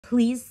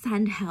please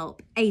send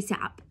help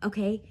ASAP,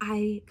 okay?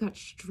 I got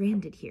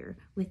stranded here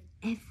with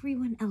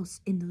everyone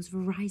else in those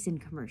Verizon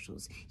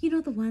commercials. You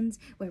know, the ones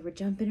where we're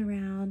jumping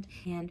around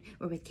and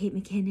we're with Kate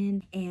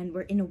McKinnon and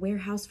we're in a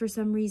warehouse for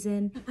some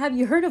reason. Have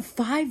you heard of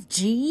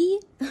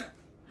 5G?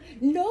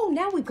 No,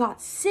 now we've got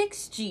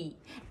 6G.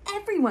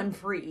 Everyone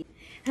free.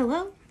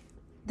 Hello?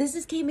 This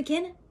is Kate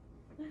McKinnon?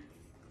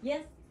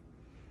 Yes.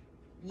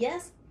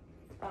 Yes.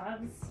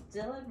 I'm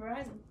still at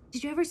Verizon.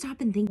 Did you ever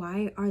stop and think,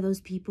 why are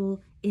those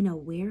people in a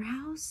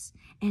warehouse?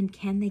 And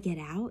can they get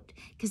out?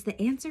 Because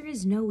the answer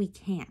is no, we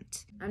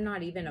can't. I'm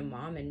not even a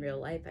mom in real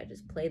life. I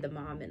just play the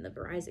mom in the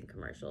Verizon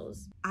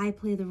commercials. I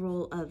play the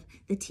role of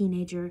the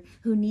teenager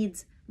who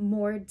needs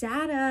more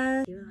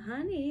data.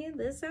 Honey,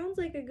 this sounds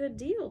like a good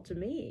deal to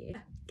me.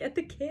 Get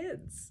the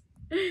kids.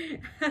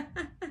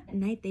 At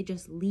night, they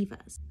just leave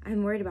us.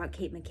 I'm worried about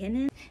Kate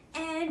McKinnon.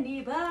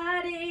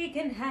 Anybody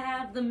can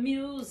have the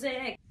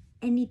music.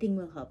 Anything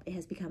will help. It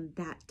has become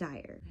that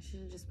dire. I should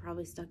have just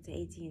probably stuck to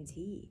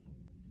AT&T.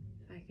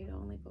 If I could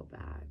only go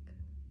back.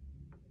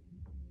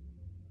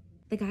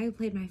 The guy who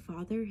played my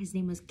father, his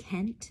name was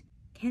Kent.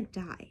 Kent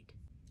died.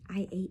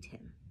 I ate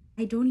him.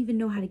 I don't even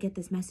know how to get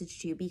this message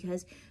to you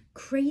because,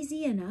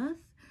 crazy enough,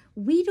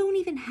 we don't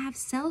even have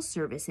cell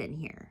service in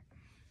here.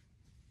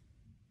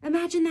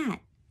 Imagine that.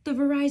 The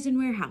Verizon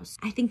warehouse.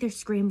 I think they're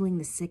scrambling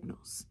the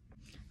signals.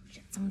 Oh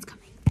shit, someone's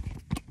coming.